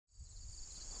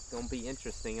gonna be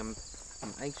interesting. I'm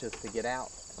anxious to get out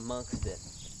amongst it.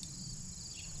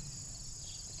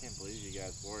 I can't believe you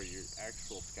guys wore your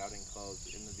actual scouting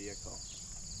clothes in the vehicle.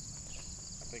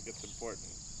 I think it's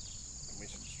important, and we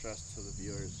should stress to the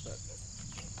viewers that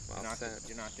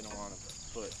you're not going to want to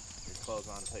put your clothes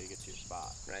on until you get to your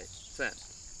spot. Right. Sent.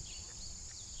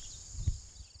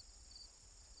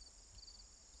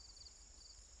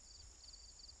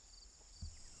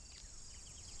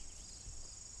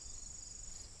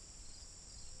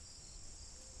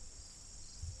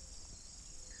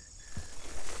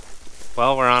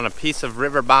 Well, we're on a piece of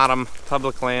river bottom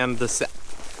public land this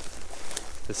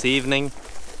evening.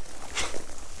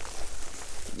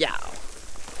 Yeah.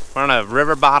 We're on a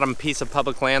river bottom piece of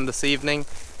public land this evening,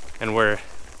 and we're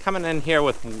coming in here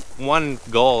with one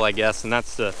goal, I guess, and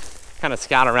that's to kind of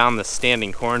scout around the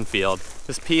standing cornfield.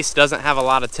 This piece doesn't have a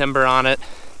lot of timber on it.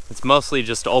 It's mostly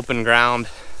just open ground,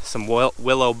 some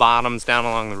willow bottoms down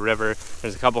along the river.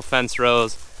 There's a couple fence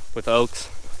rows with oaks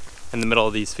in the middle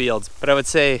of these fields, but I would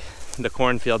say the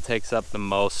cornfield takes up the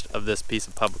most of this piece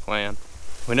of public land.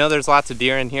 We know there's lots of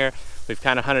deer in here. We've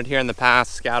kind of hunted here in the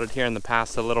past, scouted here in the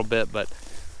past a little bit, but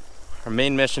our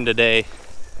main mission today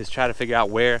is try to figure out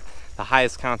where the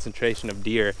highest concentration of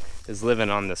deer is living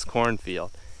on this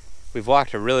cornfield. We've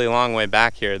walked a really long way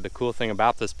back here. The cool thing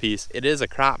about this piece, it is a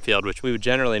crop field, which we would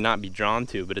generally not be drawn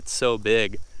to, but it's so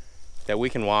big that we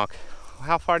can walk.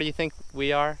 How far do you think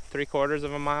we are? 3/4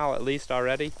 of a mile at least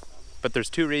already? But there's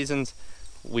two reasons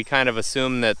we kind of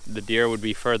assume that the deer would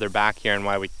be further back here, and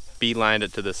why we beelined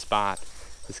it to this spot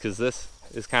is because this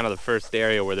is kind of the first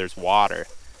area where there's water.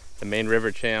 The main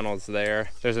river channel is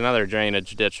there. There's another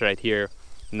drainage ditch right here,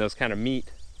 and those kind of meet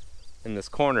in this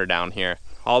corner down here.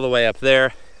 All the way up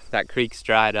there, that creek's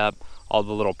dried up. All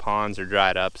the little ponds are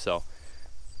dried up, so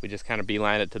we just kind of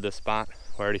beeline it to this spot.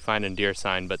 We're already finding deer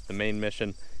sign, but the main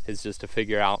mission is just to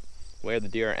figure out where the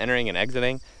deer are entering and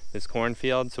exiting this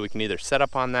cornfield, so we can either set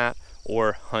up on that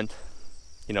or hunt,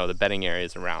 you know, the bedding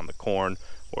areas around the corn,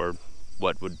 or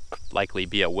what would likely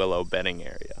be a willow bedding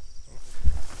area.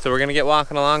 So we're gonna get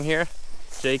walking along here.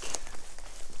 Jake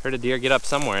heard a deer get up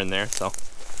somewhere in there, so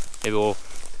maybe we'll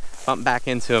bump back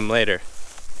into him later.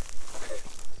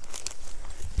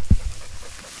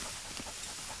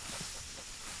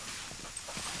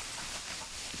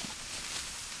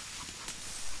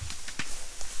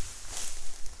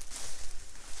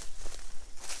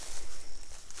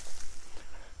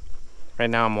 Right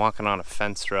now I'm walking on a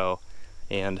fence row,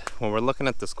 and when we're looking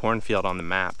at this cornfield on the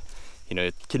map, you know,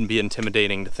 it can be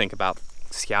intimidating to think about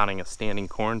scouting a standing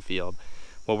cornfield.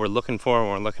 What we're looking for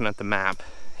when we're looking at the map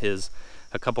is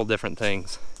a couple different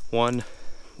things. One,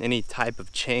 any type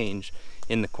of change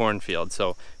in the cornfield.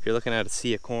 So if you're looking at a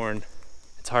sea of corn,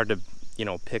 it's hard to, you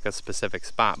know, pick a specific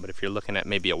spot, but if you're looking at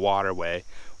maybe a waterway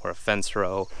or a fence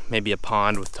row, maybe a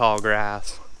pond with tall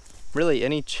grass, really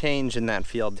any change in that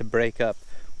field to break up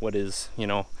what is, you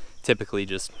know, typically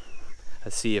just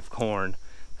a sea of corn,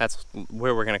 that's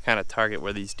where we're going to kind of target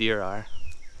where these deer are.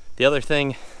 The other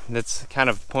thing that's kind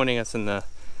of pointing us in the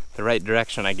right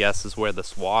direction, I guess, is where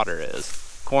this water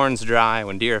is. Corn's dry.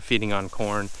 When deer are feeding on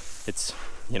corn, it's,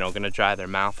 you know, going to dry their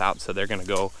mouth out, so they're going to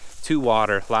go to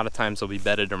water. A lot of times they'll be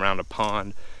bedded around a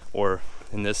pond, or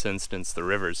in this instance the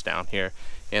rivers down here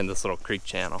and this little creek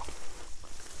channel.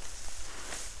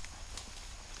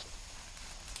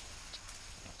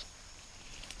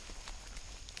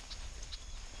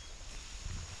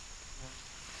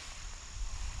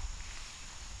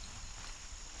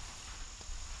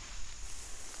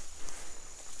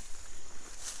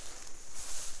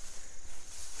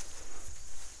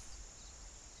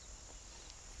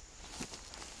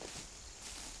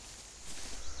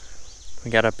 We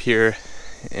got up here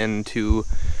into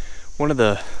one of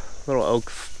the little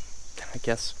oak, I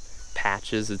guess,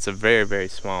 patches. It's a very, very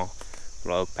small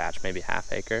little oak patch, maybe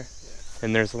 ½ acre.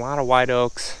 And there's a lot of white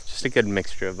oaks, just a good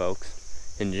mixture of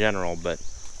oaks in general. But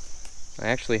I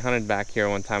actually hunted back here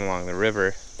one time along the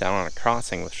river, down on a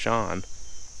crossing with Sean,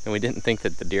 and we didn't think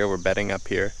that the deer were bedding up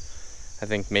here. I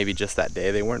think maybe just that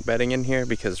day they weren't bedding in here,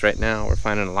 because right now we're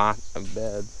finding a lot of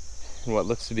beds. And what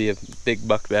looks to be a big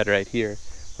buck bed right here,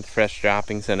 with fresh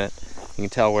droppings in it. You can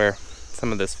tell where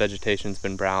some of this vegetation's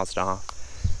been browsed off.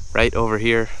 Right over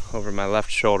here, over my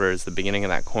left shoulder, is the beginning of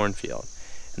that cornfield,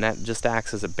 and that just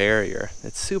acts as a barrier.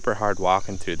 It's super hard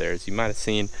walking through there. As you might have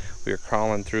seen, we were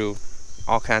crawling through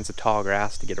all kinds of tall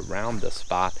grass to get around this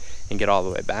spot and get all the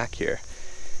way back here.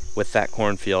 With that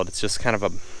cornfield, it's just kind of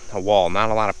a wall. Not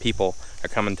a lot of people are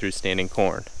coming through standing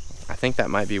corn. I think that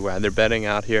might be why they're bedding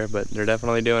out here, but they're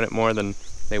definitely doing it more than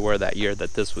they were that year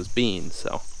that this was beans.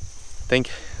 So I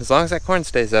think as long as that corn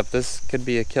stays up, this could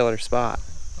be a killer spot.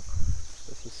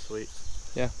 This is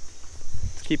Yeah,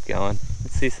 let's keep going.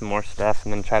 Let's see some more stuff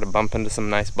and then try to bump into some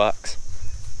nice bucks.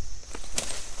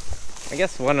 I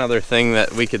guess one other thing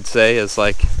that we could say is,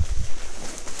 like,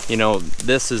 you know,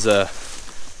 this is a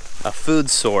food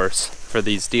source for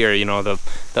these deer. You know, the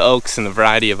oaks and the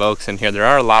variety of oaks in here. There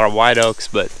are a lot of white oaks,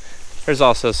 but there's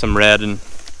also some red and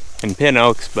pin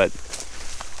oaks. But,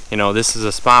 you know, this is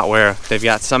a spot where they've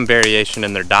got some variation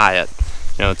in their diet.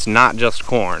 You know, it's not just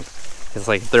corn. It's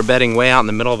like if they're bedding way out in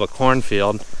the middle of a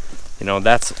cornfield, you know,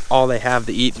 that's all they have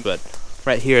to eat. But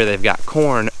right here, they've got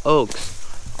corn,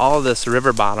 oaks, all this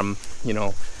river bottom, you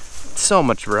know, so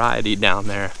much variety down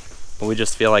there. But we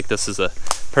just feel like this is a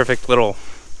perfect little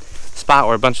spot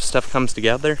where a bunch of stuff comes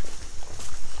together.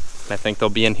 And I think they'll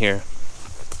be in here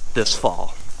this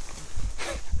fall.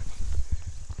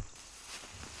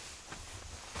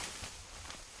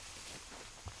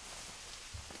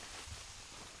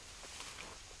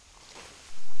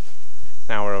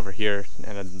 Now we're over here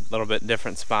in a little bit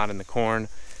different spot in the corn.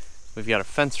 We've got a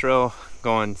fence row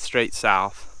going straight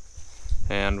south,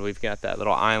 and we've got that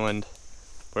little island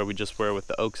where we just were with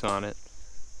the oaks on it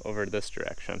over this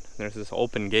direction. There's this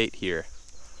open gate here.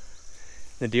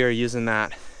 The deer are using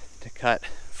that to cut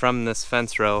from this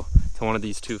fence row to one of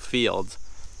these two fields.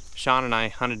 Sean and I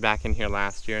hunted back in here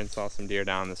last year and saw some deer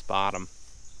down this bottom.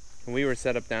 And we were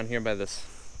set up down here by this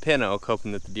pin oak,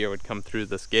 hoping that the deer would come through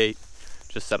this gate,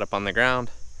 just set up on the ground.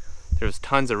 There was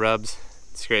tons of rubs,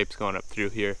 scrapes going up through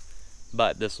here,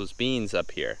 but this was beans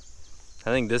up here.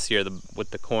 I think this year,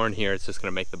 with the corn here, it's just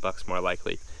gonna make the bucks more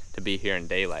likely to be here in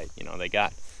daylight. You know, they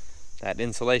got that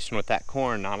insulation with that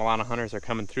corn. Not a lot of hunters are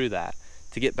coming through that.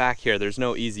 To get back here, there's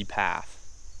no easy path.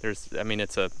 I mean,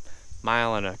 it's a 1.25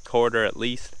 miles at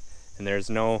least, and there's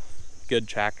no good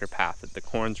tractor path. The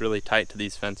corn's really tight to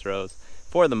these fence rows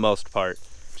for the most part.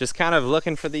 Just kind of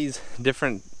looking for these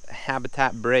different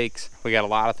habitat breaks. We got a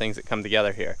lot of things that come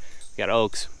together here. We got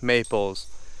oaks, maples,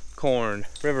 corn,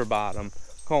 river bottom,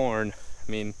 corn.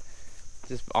 I mean,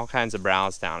 just all kinds of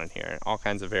browse down in here, all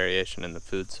kinds of variation in the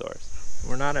food source.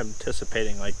 We're not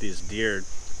anticipating like these deer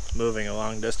moving a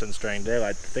long distance during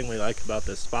daylight. The thing we like about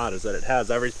this spot is that it has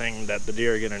everything that the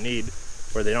deer are going to need,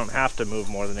 where they don't have to move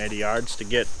more than 80 yards to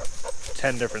get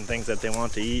 10 different things that they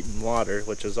want to eat and water,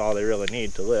 which is all they really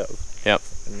need to live. Yep.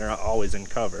 And they're always in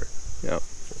cover. Yep.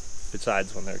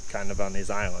 Besides when they're kind of on these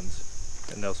islands.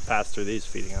 And they'll pass through these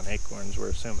feeding on acorns, we're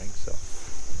assuming. So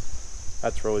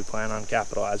that's where we plan on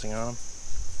capitalizing on them.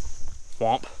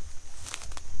 Womp.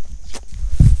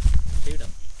 Shoot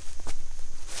them.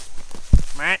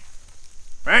 Matt.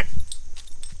 Matt.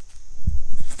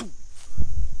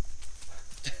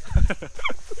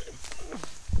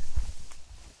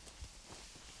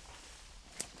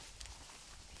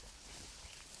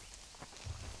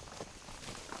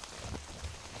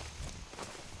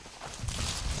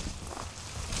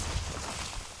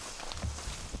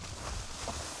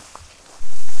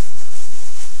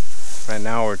 Right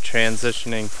now we're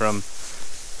transitioning from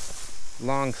a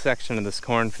long section of this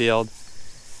cornfield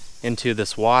into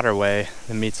this waterway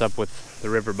that meets up with the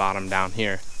river bottom down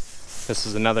here. This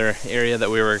is another area that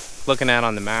we were looking at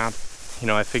on the map. You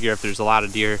know, I figure if there's a lot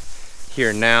of deer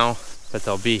here now, that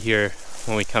they'll be here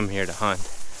when we come here to hunt.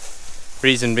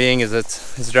 Reason being is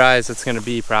it's as dry as it's gonna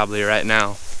be probably right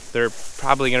now. They're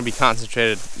probably gonna be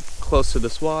concentrated close to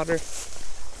this water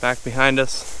back behind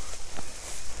us.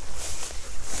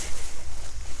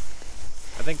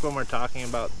 I think when we're talking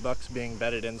about bucks being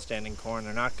bedded in standing corn,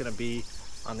 they're not going to be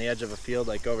on the edge of a field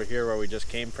like over here where we just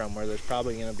came from, where there's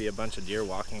probably going to be a bunch of deer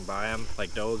walking by them,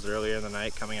 like does earlier in the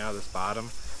night coming out of this bottom,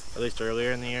 at least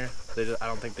earlier in the year. I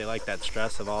don't think they like that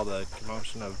stress of all the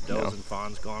commotion of does and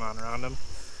fawns going on around them.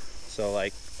 So,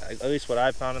 like, at least what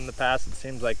I've found in the past, it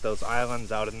seems like those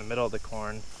islands out in the middle of the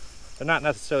corn, they're not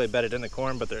necessarily bedded in the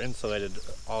corn, but they're insulated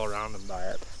all around them by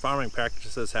it. Farming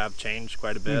practices have changed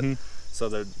quite a bit. Mm-hmm. So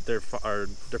they're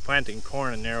planting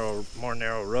corn in more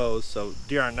narrow rows, so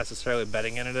deer aren't necessarily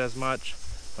bedding in it as much.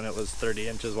 When it was 30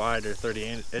 inches wide or 30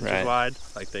 inches wide,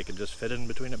 like they could just fit in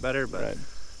between it better, but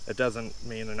it doesn't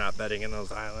mean they're not bedding in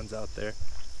those islands out there,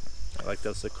 like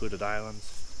those secluded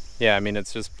islands. Yeah, I mean,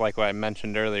 it's just like what I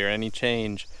mentioned earlier, any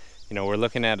change, you know, we're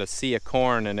looking at a sea of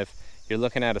corn, and if you're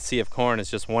looking at a sea of corn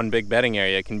as just one big bedding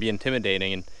area, it can be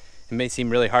intimidating, and it may seem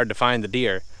really hard to find the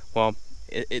deer. Well,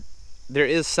 there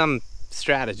is some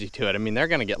strategy to it. I mean, they're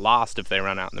going to get lost if they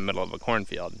run out in the middle of a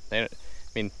cornfield. I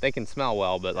mean, they can smell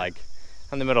well, but like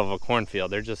in the middle of a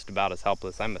cornfield, they're just about as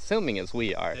helpless, I'm assuming, as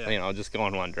we are, you know, just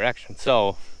going one direction.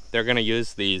 So they're going to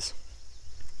use these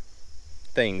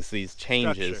things, these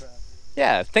changes. Structure.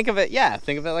 Yeah, think of it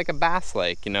like a bass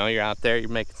lake. You know, you're out there, you're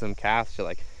making some casts, you're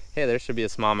like, hey, there should be a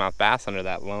smallmouth bass under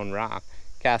that lone rock.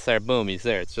 cast there, boom, he's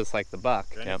there. It's just like the buck.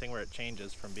 Or anything where it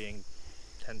changes from being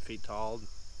 10 feet tall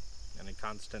and a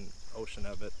constant ocean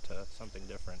of it to something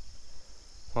different.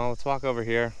 Well, let's walk over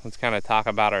here. Let's kind of talk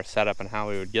about our setup and how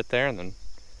we would get there, and then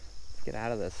let's get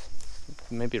out of this.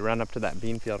 Maybe run up to that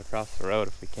bean field across the road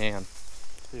if we can.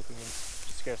 See if we can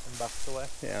scare some bucks away.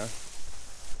 Yeah.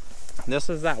 This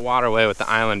is that waterway with the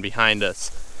island behind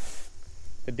us.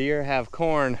 The deer have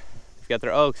corn, they've got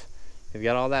their oaks, they've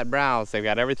got all that browse, they've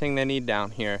got everything they need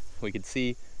down here. We could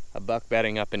see a buck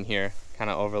bedding up in here, kind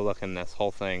of overlooking this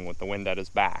whole thing with the wind at his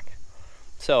back.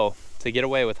 So, to get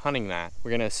away with hunting that,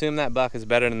 we're gonna assume that buck is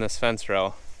bedded in this fence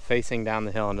row, facing down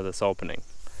the hill into this opening.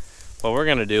 What we're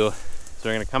gonna do is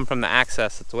we're gonna come from the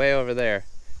access that's way over there.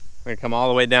 We're gonna come all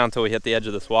the way down till we hit the edge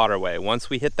of this waterway. Once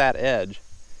we hit that edge,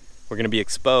 we're gonna be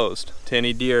exposed to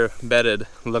any deer bedded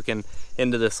looking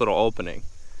into this little opening.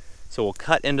 So we'll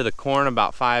cut into the corn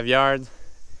about 5 yards,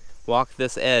 walk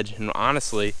this edge, and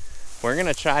honestly, we're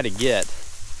gonna try to get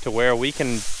to where we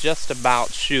can just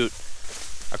about shoot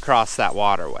across that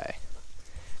waterway.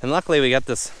 And luckily we got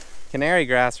this canary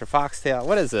grass or foxtail.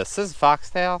 What is this? This is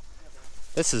foxtail?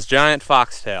 This is giant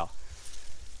foxtail.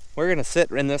 We're gonna sit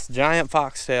in this giant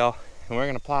foxtail and we're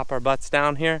gonna plop our butts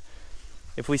down here.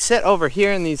 If we sit over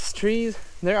here in these trees,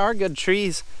 there are good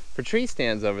trees for tree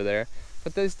stands over there,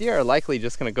 but those deer are likely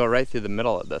just gonna go right through the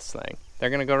middle of this thing. They're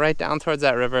gonna go right down towards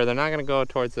that river. They're not gonna go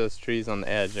towards those trees on the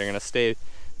edge. They're gonna stay in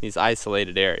these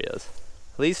isolated areas,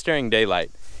 at least during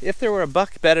daylight. If there were a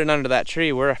buck bedded under that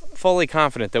tree, we're fully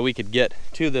confident that we could get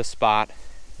to this spot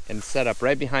and set up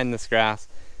right behind this grass,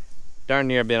 darn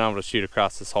near being able to shoot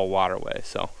across this whole waterway.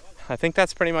 So I think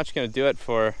that's pretty much gonna do it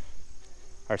for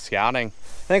our scouting.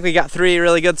 I think we got 3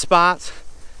 really good spots.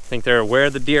 I think they're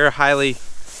where the deer are highly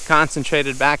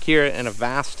concentrated back here in a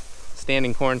vast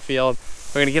standing cornfield.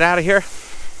 We're gonna get out of here.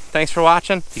 Thanks for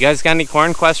watching. If you guys got any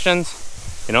corn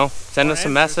questions, you know, send us a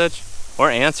message or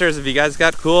answers. If you guys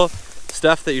got cool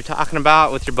stuff that you're talking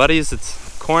about with your buddies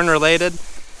that's corn related,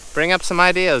 bring up some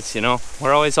ideas. You know,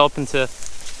 we're always open to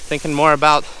thinking more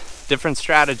about different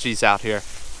strategies out here.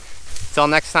 Till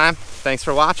next time, thanks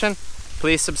for watching.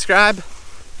 Please subscribe.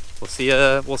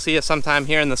 We'll see you sometime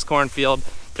here in this cornfield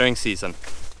during season.